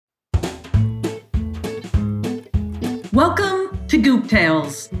Welcome to Goop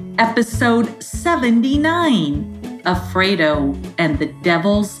Tales, episode 79, Afredo and the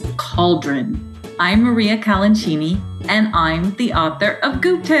Devil's Cauldron. I'm Maria Calancini, and I'm the author of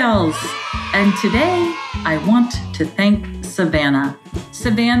Goop Tales. And today, I want to thank Savannah.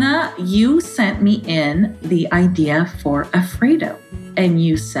 Savannah, you sent me in the idea for Afredo, and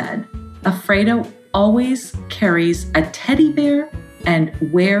you said, Afredo always carries a teddy bear and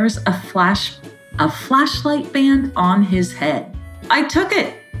wears a flashlight band on his head. I took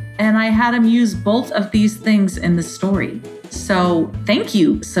it and I had him use both of these things in the story. So thank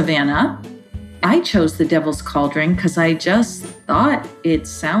you, Savannah. I chose the Devil's Cauldron because I just thought it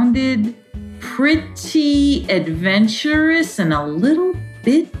sounded pretty adventurous and a little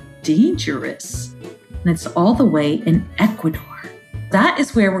bit dangerous. And it's all the way in Ecuador. That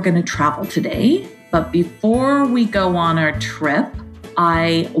is where we're going to travel today. But before we go on our trip,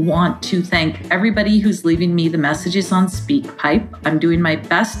 I want to thank everybody who's leaving me the messages on SpeakPipe. I'm doing my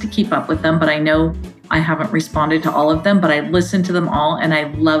best to keep up with them, but I know I haven't responded to all of them, but I listened to them all and I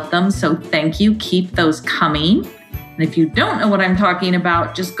love them. So thank you. Keep those coming. And if you don't know what I'm talking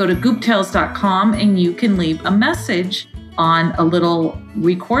about, just go to gooptales.com and you can leave a message on a little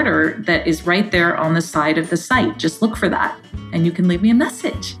recorder that is right there on the side of the site. Just look for that and you can leave me a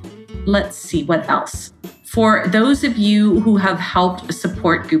message. Let's see what else. For those of you who have helped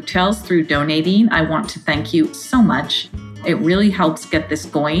support Goop Tales through donating, I want to thank you so much. It really helps get this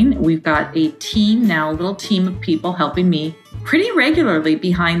going. We've got a team now, a little team of people helping me pretty regularly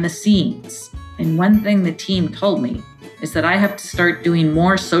behind the scenes. And one thing the team told me is that I have to start doing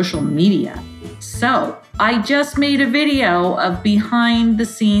more social media. So I just made a video of behind the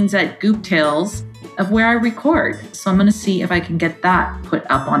scenes at Goop Tales of where I record. So I'm going to see if I can get that put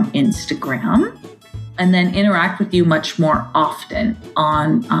up on Instagram and then interact with you much more often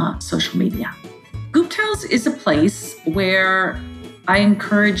on social media. Goop Tales is a place where I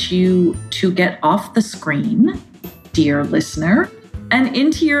encourage you to get off the screen, dear listener, and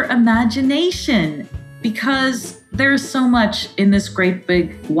into your imagination, because there's so much in this great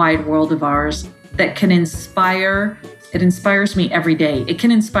big wide world of ours that can inspire. It inspires me every day. It can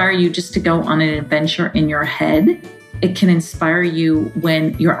inspire you just to go on an adventure in your head. It can inspire you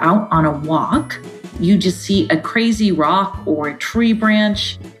when you're out on a walk. You just see a crazy rock or a tree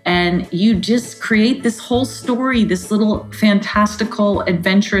branch, and you just create this whole story, this little fantastical,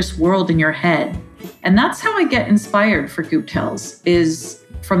 adventurous world in your head. And that's how I get inspired for Goop Tales, is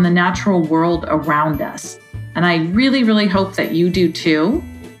from the natural world around us. And I really, really hope that you do too.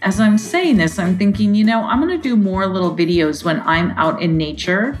 As I'm saying this, I'm thinking, I'm going to do more little videos when I'm out in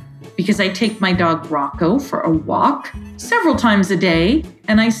nature, because I take my dog Rocco for a walk several times a day,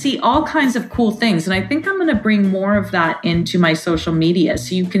 and I see all kinds of cool things. And I think I'm going to bring more of that into my social media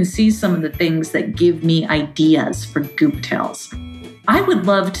so you can see some of the things that give me ideas for Goop Tales. I would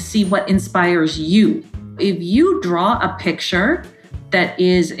love to see what inspires you. If you draw a picture that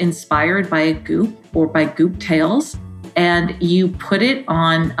is inspired by a goop or by Goop Tales, and you put it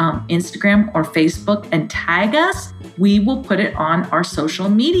on Instagram or Facebook and tag us, we will put it on our social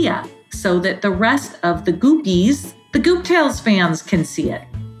media so that the rest of the Goopies, the Goop Tales fans, can see it.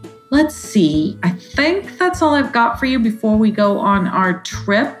 Let's see. I think that's all I've got for you before we go on our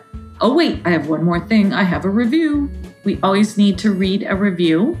trip. Oh, wait, I have one more thing. I have a review. We always need to read a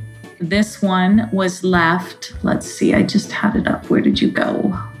review. This one was left. Let's see. I just had it up. Where did you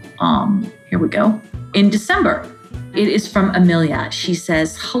go? Here we go. In December. It is from Amelia. She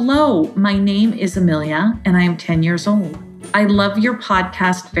says, "Hello, my name is Amelia and I am 10 years old. I love your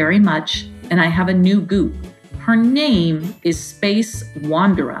podcast very much and I have a new goop. Her name is Space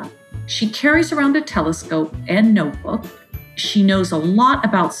Wanderer. She carries around a telescope and notebook. She knows a lot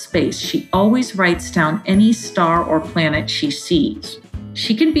about space. She always writes down any star or planet she sees.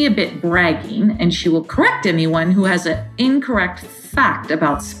 She can be a bit bragging and she will correct anyone who has an incorrect fact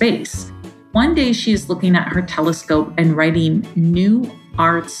about space. One day she is looking at her telescope and writing new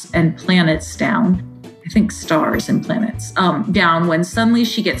arts and planets down. I think stars and planets down, when suddenly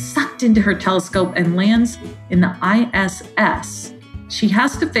she gets sucked into her telescope and lands in the ISS. She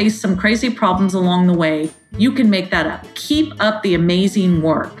has to face some crazy problems along the way. You can make that up. Keep up the amazing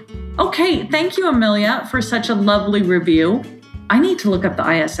work." Okay, thank you, Amelia, for such a lovely review. I need to look up the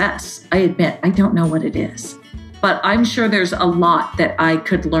ISS. I admit, I don't know what it is. But I'm sure there's a lot that I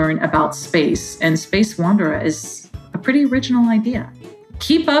could learn about space, and Space Wanderer is a pretty original idea.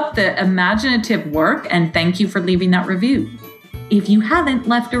 Keep up the imaginative work, and thank you for leaving that review. If you haven't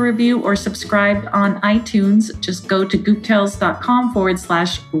left a review or subscribed on iTunes, just go to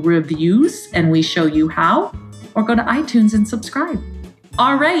gooptales.com/reviews, and we show you how, or go to iTunes and subscribe.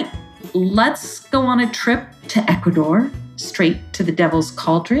 All right, let's go on a trip to Ecuador, straight to the Devil's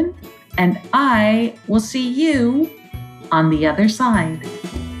Cauldron, and I will see you on the other side.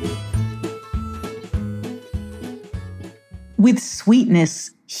 With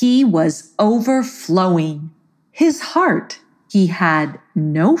sweetness, he was overflowing. His heart he had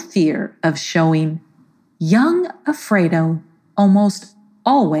no fear of showing. Young Alfredo almost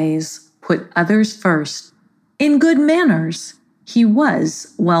always put others first. In good manners, he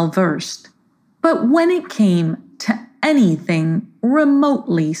was well versed. But when it came to anything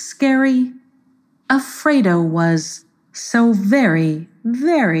remotely scary, Alfredo was so very,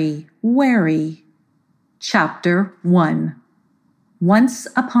 very wary. Chapter 1. Once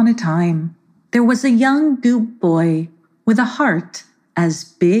upon a time, there was a young goop boy with a heart as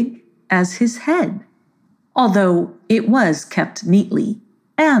big as his head, although it was kept neatly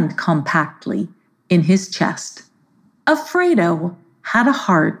and compactly in his chest. Alfredo had a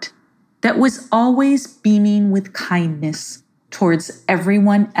heart that was always beaming with kindness towards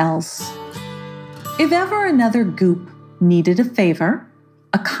everyone else. If ever another goop needed a favor,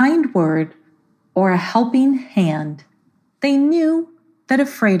 a kind word, or a helping hand, they knew that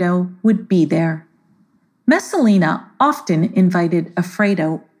Alfredo would be there. Messalina often invited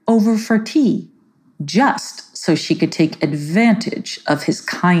Alfredo over for tea, just so she could take advantage of his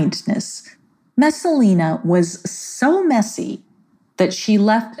kindness. Messalina was so messy that she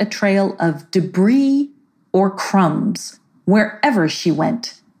left a trail of debris or crumbs wherever she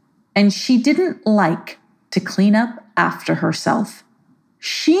went, and she didn't like to clean up after herself.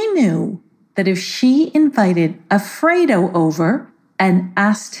 She knew that if she invited Alfredo over and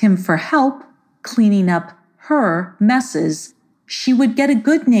asked him for help cleaning up her messes, she would get a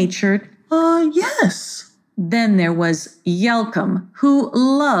good-natured, yes. Then there was Yelcom, who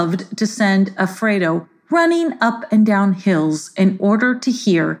loved to send Alfredo running up and down hills in order to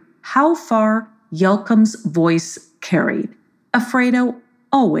hear how far Yelcom's voice carried. Alfredo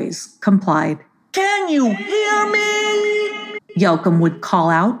always complied. Can you hear me? Yelcom would call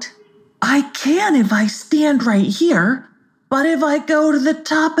out. I can if I stand right here, but if I go to the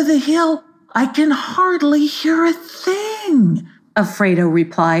top of the hill, I can hardly hear a thing, Alfredo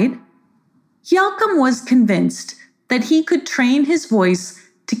replied. Yelcom was convinced that he could train his voice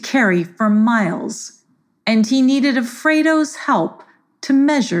to carry for miles, and he needed Alfredo's help to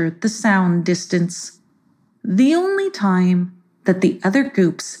measure the sound distance. The only time that the other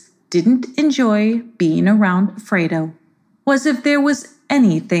goops didn't enjoy being around Alfredo was if there was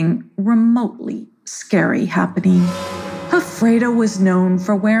anything remotely scary happening. Alfredo was known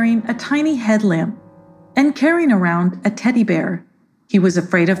for wearing a tiny headlamp and carrying around a teddy bear. He was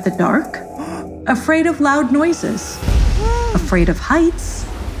afraid of the dark, afraid of loud noises, afraid of heights,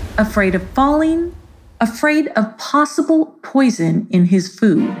 afraid of falling, afraid of possible poison in his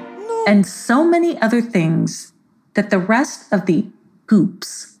food, and so many other things that the rest of the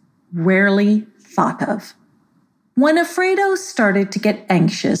goops rarely thought of. When Alfredo started to get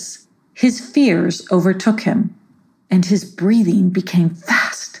anxious, his fears overtook him, and his breathing became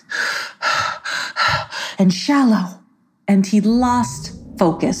fast and shallow, and he lost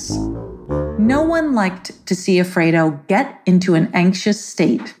focus. No one liked to see Alfredo get into an anxious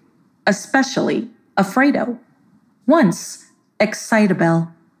state, especially Alfredo. Once,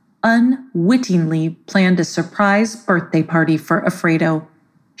 Excitable unwittingly planned a surprise birthday party for Alfredo.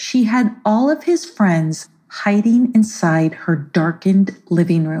 She had all of his friends hiding inside her darkened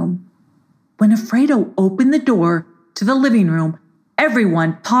living room. When Alfredo opened the door to the living room,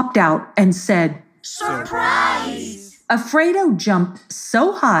 everyone popped out and said, "Surprise!" Alfredo jumped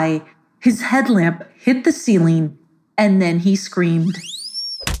so high, his headlamp hit the ceiling, and then he screamed.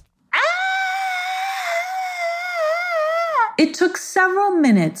 It took several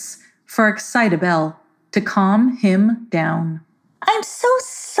minutes for Excitable to calm him down. I'm so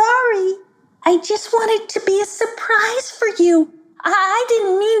sorry. I just wanted to be a surprise for you. I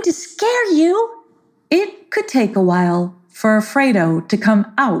didn't mean to scare you. It could take a while for Alfredo to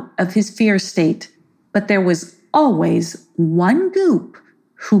come out of his fear state, but there was always one goop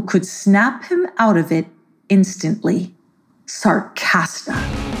who could snap him out of it instantly. Sarcasta.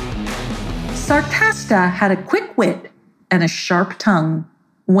 Sarcasta had a quick wit and a sharp tongue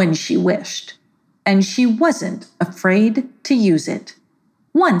when she wished, and she wasn't afraid to use it.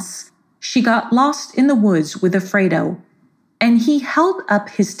 Once, she got lost in the woods with Alfredo, and he held up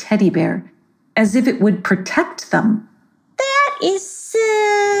his teddy bear as if it would protect them. That is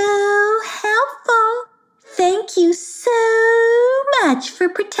so helpful. Thank you so much for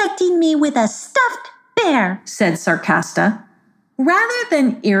protecting me with a stuffed bear, said Sarcasta. Rather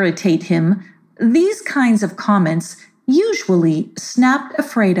than irritate him, these kinds of comments usually snapped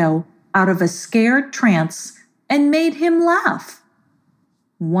Alfredo out of a scared trance and made him laugh.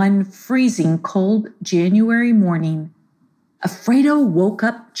 One freezing cold January morning, Alfredo woke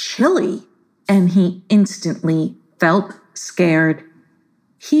up chilly, and he instantly felt scared.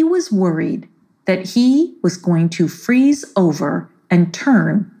 He was worried that he was going to freeze over and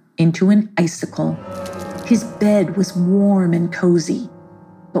turn into an icicle. His bed was warm and cozy,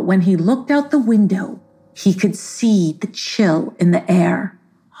 but when he looked out the window, he could see the chill in the air.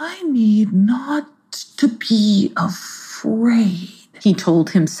 I need not to be afraid, he told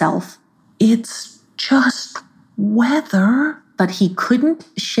himself. It's just weather. But he couldn't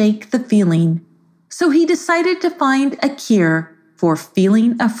shake the feeling, so he decided to find a cure for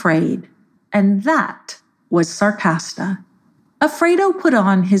feeling afraid, and that was Sarcasta. Alfredo put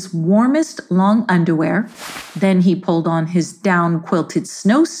on his warmest long underwear, then he pulled on his down-quilted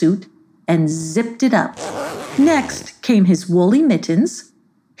snowsuit and zipped it up. Next came his woolly mittens,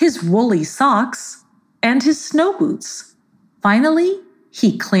 his woolly socks, and his snow boots. Finally,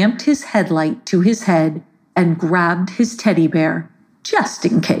 he clamped his headlight to his head and grabbed his teddy bear, just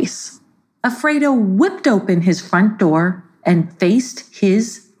in case. Alfredo whipped open his front door and faced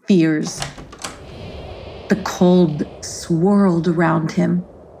his fears. The cold swirled around him,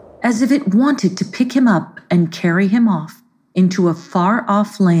 as if it wanted to pick him up and carry him off into a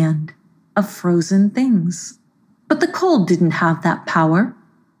far-off land of frozen things. But the cold didn't have that power.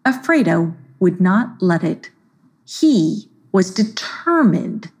 Alfredo would not let it. He was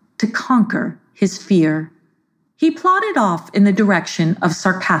determined to conquer his fear. He plodded off in the direction of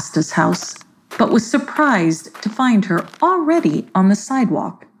Sarcasta's house, but was surprised to find her already on the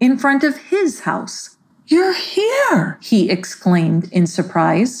sidewalk in front of his house. You're here, he exclaimed in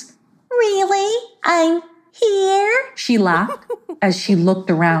surprise. Really? I'm here? She laughed as she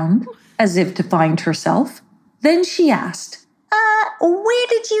looked around as if to find herself. Then she asked, Where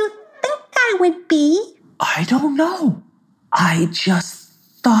did you think I would be? I don't know. I just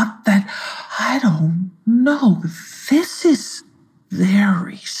thought that, I don't know, this is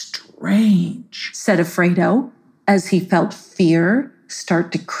very strange, said Alfredo as he felt fear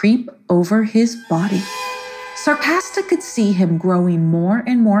start to creep over his body. Sarcasta could see him growing more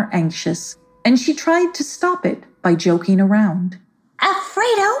and more anxious, and she tried to stop it by joking around.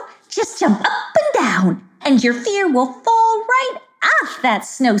 Alfredo, just jump up and down, and your fear will fall right off that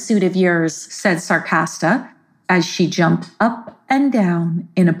snowsuit of yours, said Sarcasta as she jumped up and down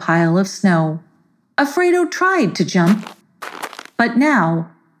in a pile of snow. Alfredo tried to jump, but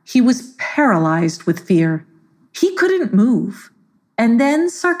now he was paralyzed with fear. He couldn't move. And then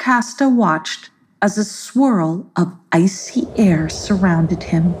Sarcasta watched as a swirl of icy air surrounded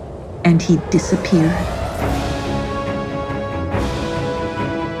him, and he disappeared.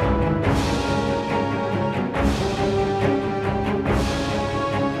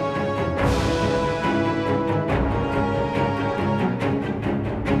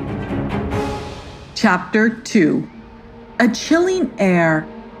 Chapter 2. A chilling air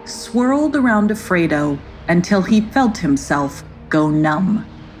swirled around Alfredo until he felt himself go numb.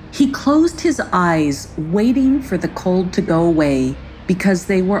 He closed his eyes, waiting for the cold to go away, because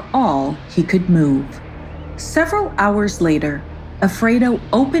they were all he could move. Several hours later, Alfredo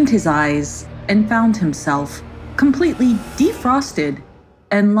opened his eyes and found himself completely defrosted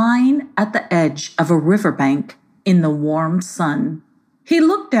and lying at the edge of a riverbank in the warm sun. He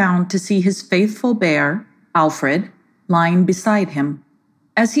looked down to see his faithful bear, Alfred, lying beside him.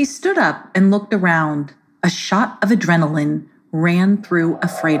 As he stood up and looked around, a shot of adrenaline ran through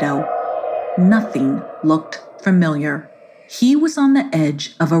Alfredo. Nothing looked familiar. He was on the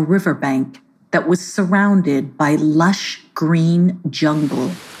edge of a riverbank that was surrounded by lush green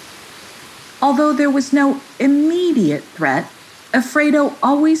jungle. Although there was no immediate threat, Alfredo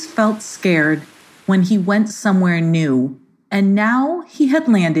always felt scared when he went somewhere new, and now he had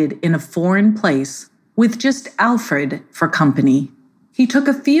landed in a foreign place with just Alfred for company. He took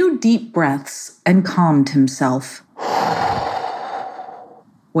a few deep breaths and calmed himself.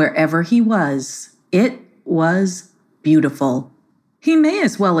 Wherever he was, it was beautiful. He may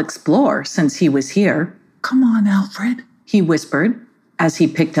as well explore since he was here. Come on, Alfred, he whispered as he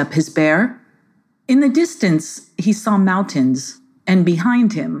picked up his bear. In the distance, he saw mountains, and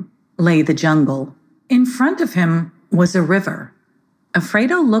behind him lay the jungle. In front of him was a river.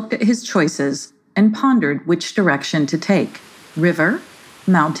 Alfredo looked at his choices and pondered which direction to take: river,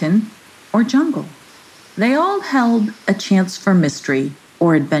 mountain, or jungle. They all held a chance for mystery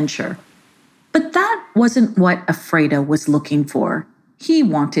or adventure. But that wasn't what Alfredo was looking for. He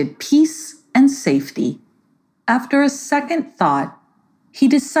wanted peace and safety. After a second thought, he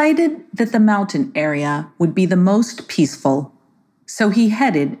decided that the mountain area would be the most peaceful. so he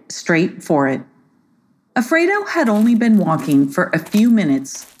headed straight for it. Alfredo had only been walking for a few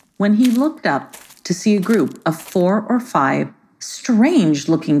minutes when he looked up to see a group of 4 or 5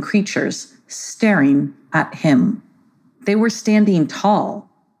 strange-looking creatures staring at him. They were standing tall,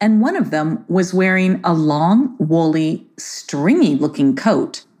 and one of them was wearing a long, woolly, stringy-looking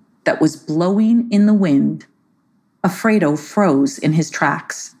coat that was blowing in the wind. Alfredo froze in his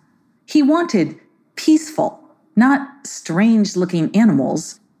tracks. He wanted peaceful, not strange-looking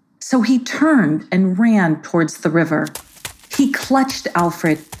animals, so he turned and ran towards the river. He clutched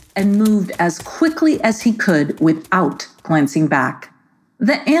Alfred and moved as quickly as he could without glancing back.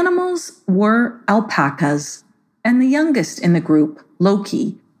 The animals were alpacas, and the youngest in the group,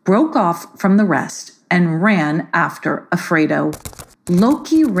 Loki, broke off from the rest and ran after Alfredo.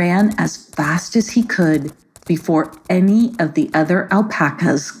 Loki ran as fast as he could before any of the other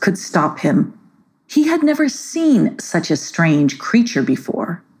alpacas could stop him. He had never seen such a strange creature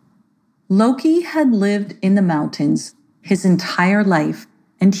before. Loki had lived in the mountains his entire life,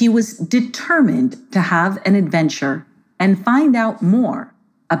 and he was determined to have an adventure and find out more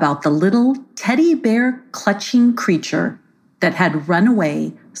about the little teddy bear clutching creature that had run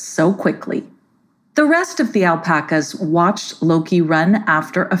away so quickly. The rest of the alpacas watched Loki run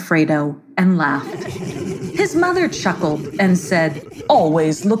after Alfredo and laughed. His mother chuckled and said,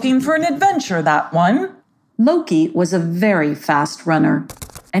 "Always looking for an adventure, that one." Loki was a very fast runner,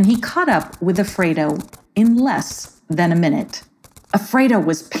 and he caught up with Alfredo in less than a minute. Alfredo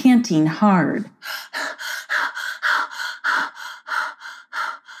was panting hard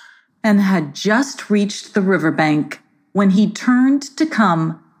and had just reached the riverbank when he turned to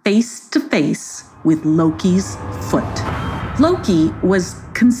come face to face with Loki's foot. Loki was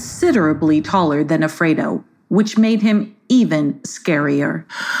considerably taller than Alfredo, which made him even scarier.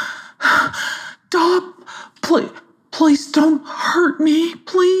 Stop! Please don't hurt me,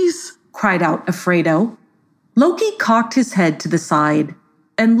 please, cried out Alfredo. Loki cocked his head to the side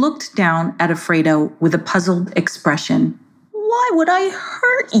and looked down at Alfredo with a puzzled expression. Why would I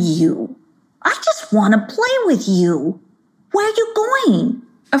hurt you? I just want to play with you. Where are you going?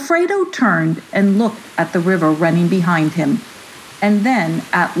 Alfredo turned and looked at the river running behind him, and then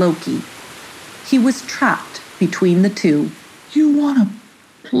at Loki. He was trapped between the two. You want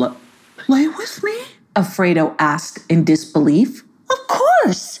to play with me? Alfredo asked in disbelief. Of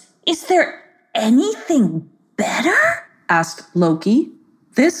course. Is there anything better? Asked Loki.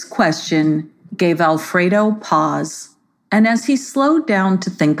 This question gave Alfredo pause, and as he slowed down to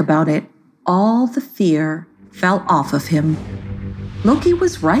think about it, all the fear fell off of him. Loki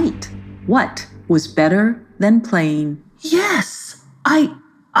was right. What was better than playing? Yes, I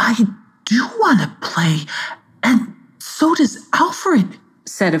do want to play, and so does Alfred,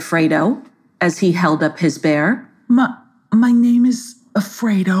 said Alfredo as he held up his bear. My name is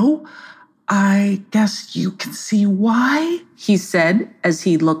Alfredo. I guess you can see why, he said as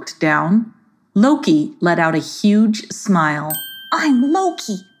he looked down. Loki let out a huge smile. I'm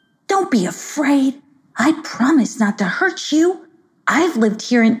Loki. Don't be afraid. I promise not to hurt you. I've lived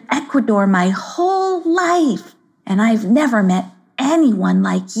here in Ecuador my whole life, and I've never met anyone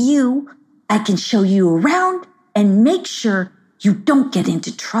like you. I can show you around and make sure you don't get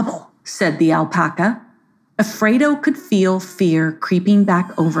into trouble, said the alpaca. Alfredo could feel fear creeping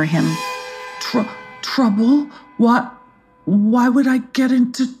back over him. Trouble? What? Why would I get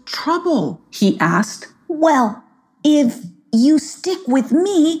into trouble? He asked. Well, if you stick with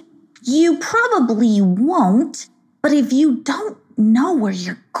me, you probably won't. But if you don't know where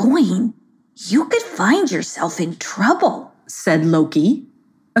you're going, you could find yourself in trouble, said Loki.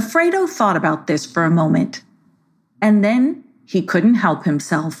 Alfredo thought about this for a moment, and then he couldn't help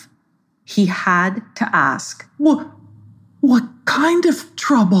himself. He had to ask. What kind of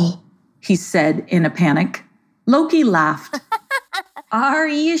trouble? He said in a panic. Loki laughed. Are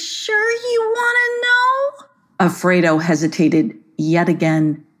you sure you want to know? Alfredo hesitated yet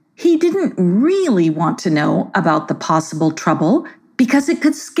again. He didn't really want to know about the possible trouble because it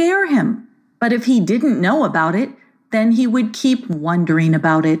could scare him. But if he didn't know about it, then he would keep wondering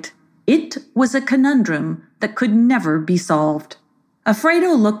about it. It was a conundrum that could never be solved.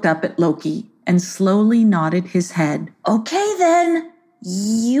 Alfredo looked up at Loki and slowly nodded his head. Okay then,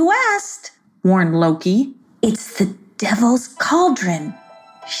 you asked, warned Loki. It's the Devil's Cauldron.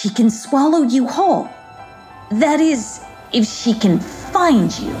 She can swallow you whole. That is, if she can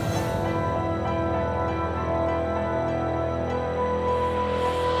find you.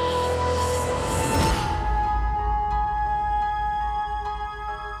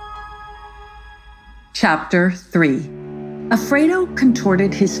 Chapter 3. Alfredo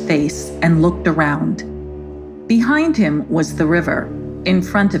contorted his face and looked around. Behind him was the river. In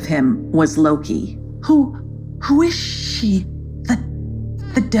front of him was Loki. Who is she?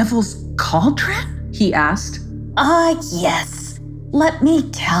 The Devil's Cauldron? He asked. Yes. Let me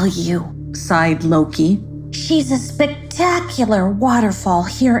tell you, Sighed Loki. she's a spectacular waterfall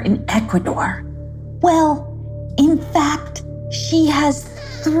here in Ecuador. Well, in fact, she has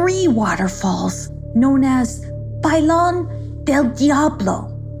 3 waterfalls known as Bailón del Diablo.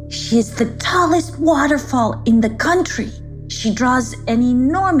 She is the tallest waterfall in the country. She draws an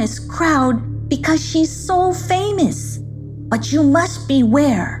enormous crowd because she's so famous. But you must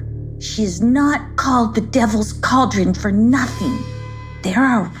beware. She is not called the Devil's Cauldron for nothing. There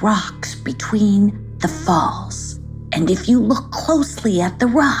are rocks between the falls. And if you look closely at the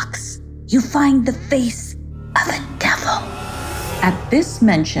rocks, you find the face of a devil. At this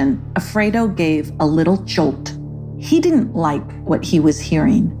mention, Alfredo gave a little jolt. He didn't like what he was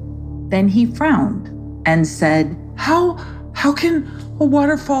hearing. Then he frowned and said, How can a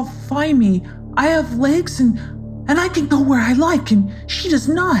waterfall find me? I have legs and I can go where I like, and she does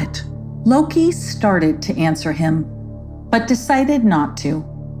not. Loki started to answer him, but decided not to.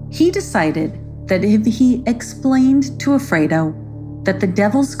 He decided that if he explained to Alfredo that the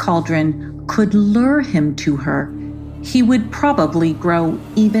Devil's Cauldron could lure him to her, he would probably grow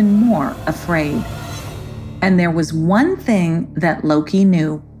even more afraid. And there was one thing that Loki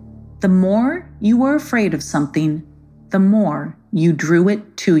knew. The more you were afraid of something, the more you drew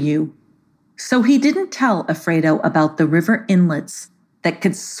it to you. So he didn't tell Alfredo about the river inlets that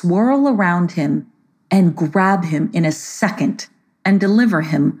could swirl around him and grab him in a second and deliver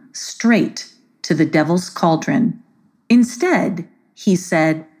him straight to the Devil's Cauldron. Instead, he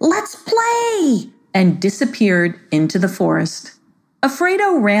said, Let's play! And disappeared into the forest.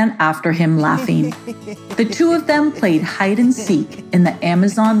 Alfredo ran after him laughing. The two of them played hide and seek in the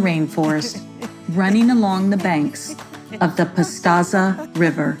Amazon rainforest, running along the banks of the Pastaza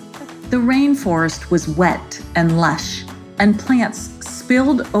River. The rainforest was wet and lush, and plants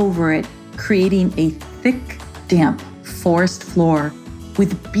spilled over it, creating a thick, damp forest floor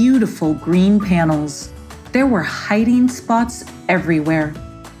with beautiful green panels. There were hiding spots everywhere.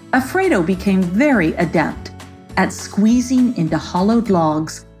 Alfredo became very adept at squeezing into hollowed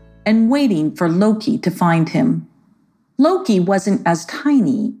logs and waiting for Loki to find him. Loki wasn't as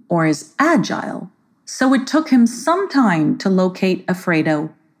tiny or as agile, so it took him some time to locate Alfredo,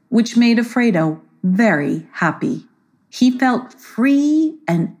 which made Alfredo very happy. He felt free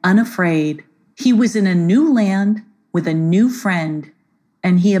and unafraid. He was in a new land with a new friend,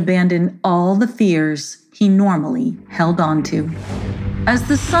 and he abandoned all the fears he normally held on to. As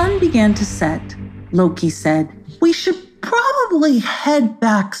the sun began to set, Loki said, We should probably head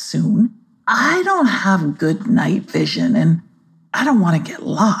back soon. I don't have good night vision and I don't want to get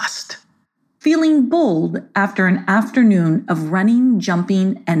lost. Feeling bold after an afternoon of running,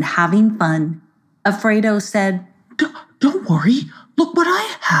 jumping, and having fun, Alfredo said, Don't worry, look what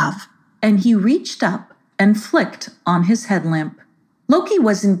I have. And he reached up and flicked on his headlamp. Loki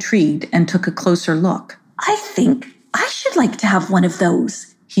was intrigued and took a closer look. I think I should like to have one of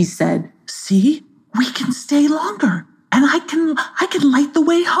those, he said. See, we can stay longer and I can light the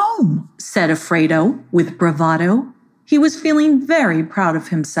way home, said Alfredo with bravado. He was feeling very proud of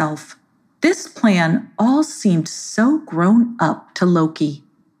himself. This plan all seemed so grown up to Loki.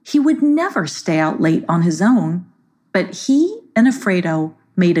 He would never stay out late on his own, but he and Alfredo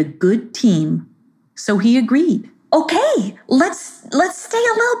made a good team, so he agreed. Okay, let's stay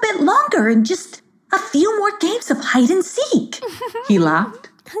a little bit longer and just a few more games of hide and seek. He laughed.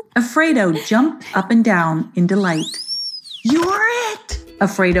 Alfredo jumped up and down in delight. You're it,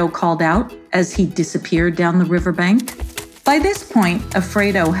 Alfredo called out as he disappeared down the riverbank. By this point,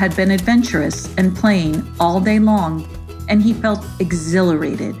 Alfredo had been adventurous and playing all day long, and he felt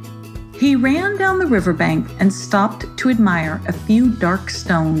exhilarated. He ran down the riverbank and stopped to admire a few dark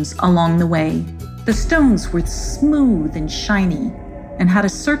stones along the way. The stones were smooth and shiny and had a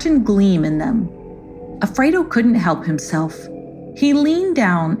certain gleam in them. Alfredo couldn't help himself. He leaned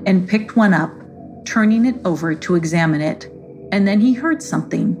down and picked one up, turning it over to examine it, and then he heard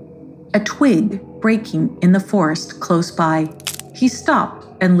something, a twig breaking in the forest close by. He stopped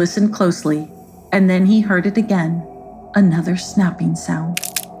and listened closely, and then he heard it again, another snapping sound.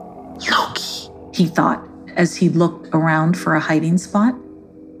 Loki, he thought as he looked around for a hiding spot.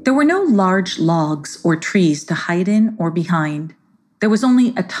 There were no large logs or trees to hide in or behind. There was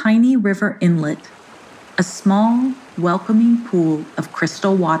only a tiny river inlet, a small, welcoming pool of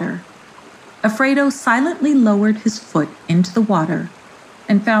crystal water. Alfredo silently lowered his foot into the water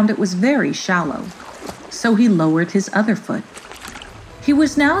and found it was very shallow, so he lowered his other foot. He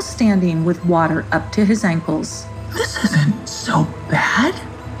was now standing with water up to his ankles. This isn't so bad,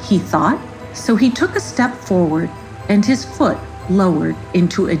 he thought. So he took a step forward, and his foot lowered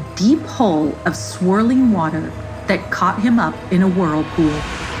into a deep hole of swirling water that caught him up in a whirlpool.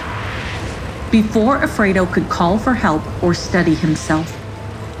 Before Alfredo could call for help or steady himself,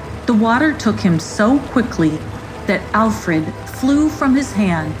 the water took him so quickly that Alfred flew from his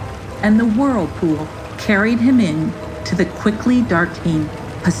hand, and the whirlpool carried him in to the quickly darkening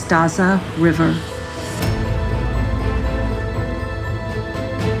Pastaza River.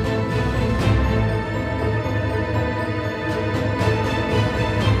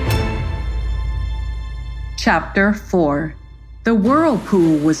 Chapter 4. The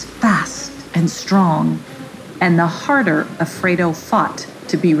whirlpool was fast and strong, and the harder Alfredo fought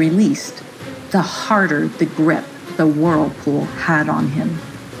to be released, the harder the grip the whirlpool had on him.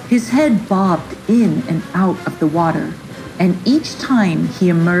 His head bobbed in and out of the water, and each time he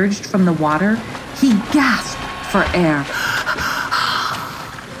emerged from the water, he gasped for air.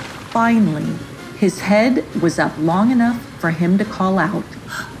 Finally, his head was up long enough for him to call out,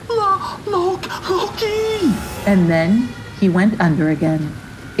 Loki! And then he went under again.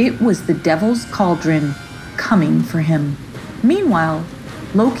 It was the Devil's Cauldron coming for him. Meanwhile,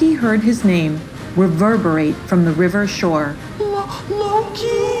 Loki heard his name reverberate from the river shore.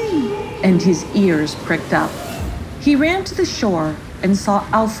 Loki! And his ears pricked up. He ran to the shore and saw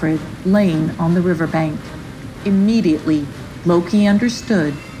Alfred laying on the riverbank. Immediately, Loki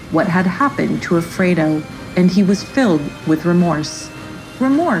understood what had happened to Alfredo, and he was filled with remorse.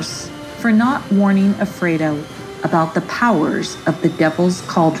 Remorse for not warning Alfredo about the powers of the Devil's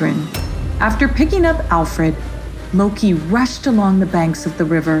Cauldron. After picking up Alfred, Loki rushed along the banks of the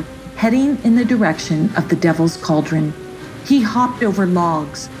river, heading in the direction of the Devil's Cauldron. He hopped over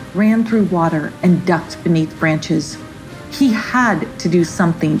logs, ran through water, and ducked beneath branches. He had to do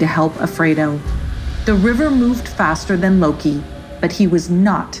something to help Alfredo. The river moved faster than Loki, but he was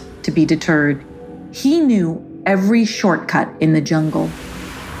not to be deterred. He knew every shortcut in the jungle.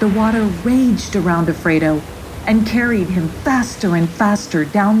 The water raged around Alfredo and carried him faster and faster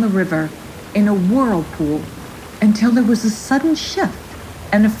down the river in a whirlpool until there was a sudden shift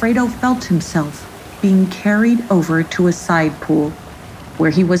and Alfredo felt himself being carried over to a side pool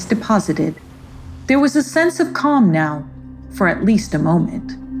where he was deposited. There was a sense of calm now for at least a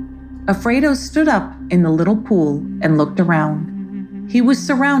moment. Alfredo stood up in the little pool and looked around. He was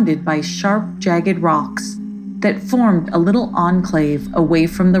surrounded by sharp, jagged rocks that formed a little enclave away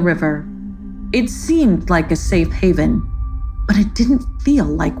from the river. It seemed like a safe haven, but it didn't feel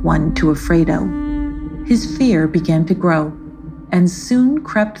like one to Alfredo. His fear began to grow and soon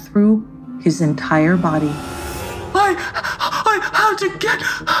crept through his entire body. I had to get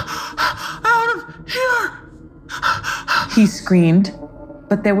out of here! He screamed,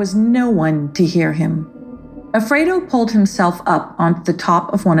 but there was no one to hear him. Alfredo pulled himself up onto the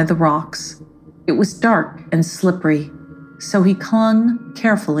top of one of the rocks. It was dark and slippery, so he clung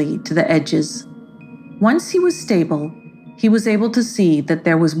carefully to the edges. Once he was stable, he was able to see that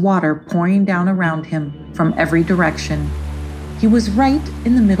there was water pouring down around him from every direction. He was right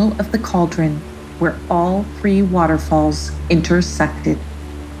in the middle of the cauldron where all three waterfalls intersected.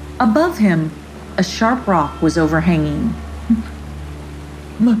 Above him, a sharp rock was overhanging.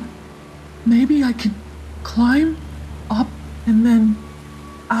 Maybe I could climb up and then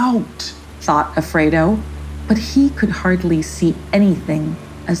out, thought Alfredo, but he could hardly see anything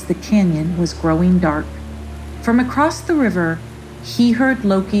as the canyon was growing dark. From across the river, he heard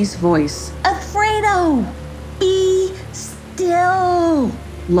Loki's voice. Alfredo, be still,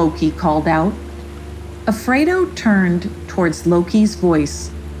 Loki called out. Alfredo turned towards Loki's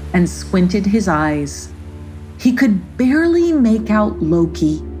voice and squinted his eyes. He could barely make out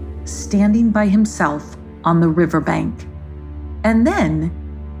Loki standing by himself on the riverbank. And then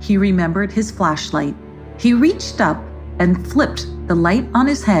he remembered his flashlight. He reached up and flipped the light on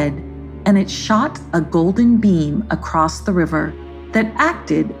his head, and it shot a golden beam across the river that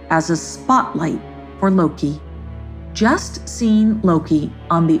acted as a spotlight for Loki. Just seeing Loki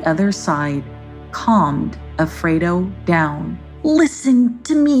on the other side calmed Alfredo down. Listen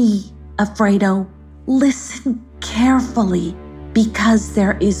to me, Alfredo. Listen carefully, because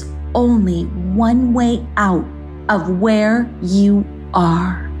there is only one way out of where you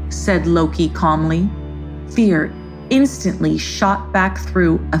are, said Loki calmly. Fear instantly shot back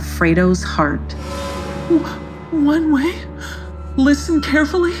through Alfredo's heart. One way? Listen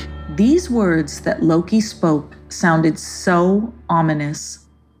carefully? These words that Loki spoke sounded so ominous.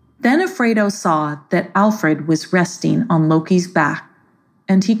 Then Alfredo saw that Alfred was resting on Loki's back,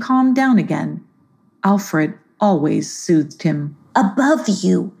 and he calmed down again. Alfred always soothed him. Above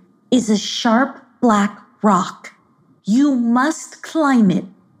you is a sharp black rock. You must climb it,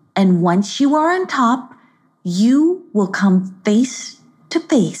 and once you are on top, you will come face to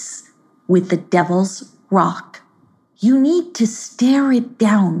face with the Devil's Rock. You need to stare it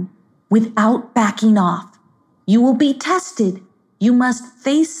down without backing off. You will be tested. You must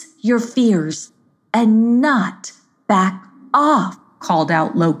face your fears and not back off, called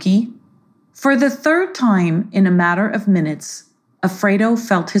out Loki. For the third time in a matter of minutes, Alfredo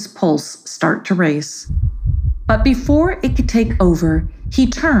felt his pulse start to race. But before it could take over, he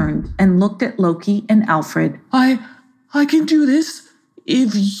turned and looked at Loki and Alfred. I can do this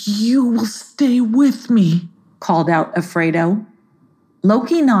if you will stay with me, called out Alfredo.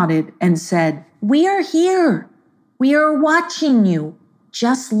 Loki nodded and said, We are here. We are watching you.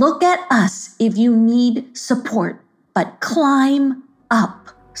 Just look at us if you need support, but climb up.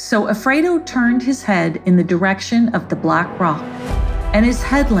 So Alfredo turned his head in the direction of the black rock, and his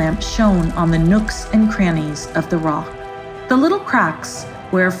headlamp shone on the nooks and crannies of the rock, the little cracks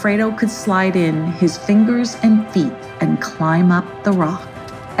where Alfredo could slide in his fingers and feet and climb up the rock.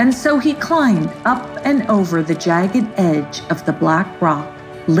 And so he climbed up and over the jagged edge of the black rock,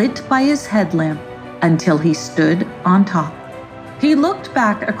 lit by his headlamp, until he stood on top. He looked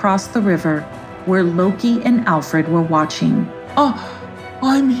back across the river where Loki and Alfred were watching.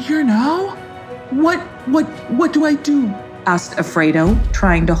 I'm here now? What do I do? Asked Alfredo,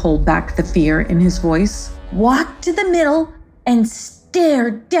 trying to hold back the fear in his voice. Walk to the middle and stare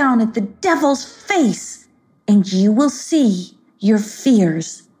down at the Devil's face, and you will see your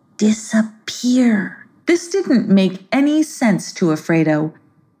fears disappear. This didn't make any sense to Alfredo,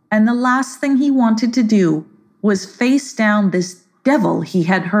 and the last thing he wanted to do was face down this devil he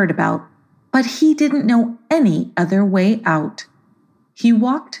had heard about, but he didn't know any other way out. He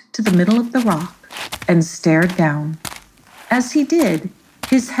walked to the middle of the rock and stared down. As he did,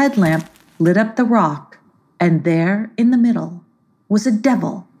 his headlamp lit up the rock, and there in the middle was a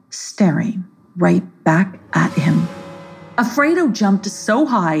devil staring right back at him. Alfredo jumped so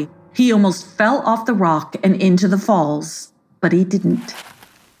high he almost fell off the rock and into the falls, but he didn't.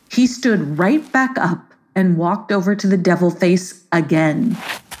 He stood right back up and walked over to the devil face again.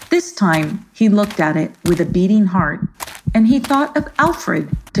 This time, he looked at it with a beating heart, and he thought of Alfred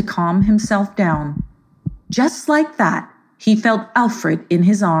to calm himself down. Just like that, he felt Alfred in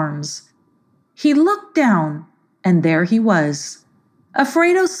his arms. He looked down, and there he was.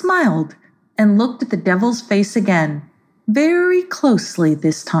 Alfredo smiled and looked at the devil's face again, very closely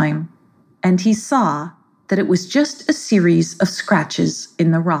this time, and he saw that it was just a series of scratches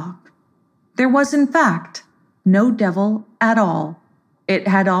in the rock. There was, in fact, no devil at all. It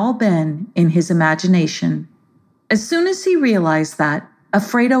had all been in his imagination. As soon as he realized that,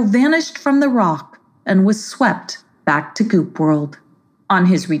 Alfredo vanished from the rock and was swept back to Goop World. On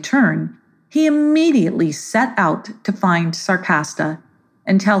his return, he immediately set out to find Sarcasta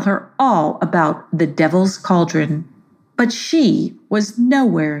and tell her all about the Devil's Cauldron. But she was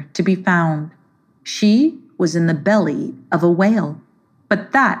nowhere to be found. She was in the belly of a whale.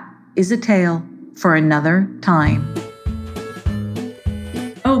 But that is a tale for another time.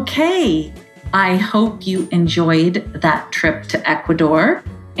 Okay, I hope you enjoyed that trip to Ecuador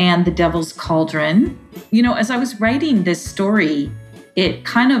and the Devil's Cauldron. You know, as I was writing this story, it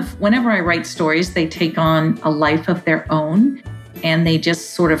kind of, whenever I write stories, they take on a life of their own and they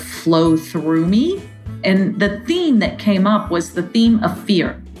just sort of flow through me. And the theme that came up was the theme of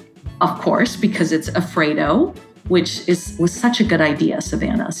fear. Of course, because it's Alfredo, which was such a good idea,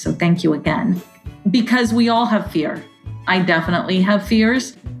 Savannah. So thank you again. Because we all have fear. I definitely have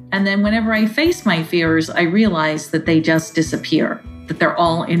fears. And then whenever I face my fears, I realize that they just disappear, that they're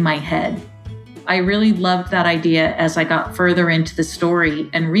all in my head. I really loved that idea as I got further into the story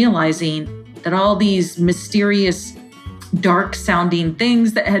and realizing that all these mysterious, dark-sounding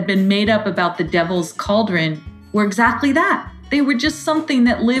things that had been made up about the Devil's Cauldron were exactly that. They were just something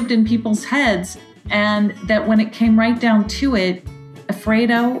that lived in people's heads, and that when it came right down to it,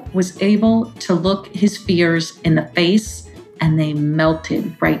 Alfredo was able to look his fears in the face, and they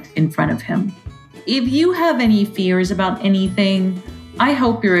melted right in front of him. If you have any fears about anything, I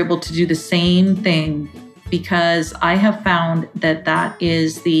hope you're able to do the same thing, because I have found that that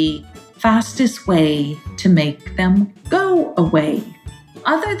is the fastest way to make them go away.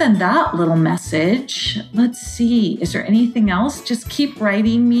 Other than that little message, let's see, is there anything else? Just keep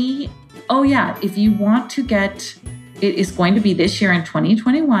writing me. Oh yeah, if you want to get, it is going to be this year in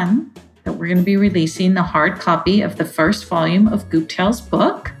 2021 that we're going to be releasing the hard copy of the first volume of Goop Tales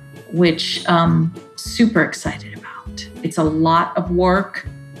book, which I'm super excited about. It's a lot of work,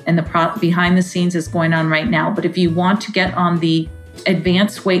 and the behind the scenes is going on right now. But if you want to get on the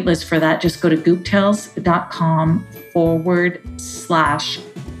advanced waitlist for that, just go to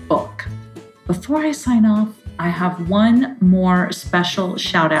gooptales.com/book. Before I sign off, I have one more special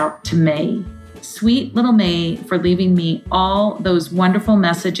shout out to May. Sweet little May, for leaving me all those wonderful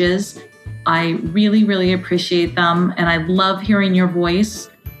messages. I really, really appreciate them, and I love hearing your voice.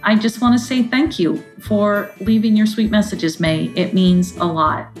 I just want to say thank you for leaving your sweet messages, May. It means a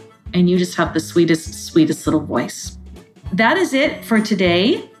lot, and you just have the sweetest little voice. That is it for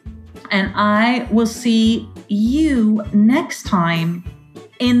today, and I will see you next time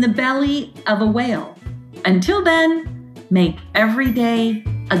in the belly of a whale. Until then, make every day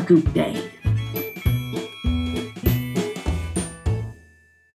a goop day.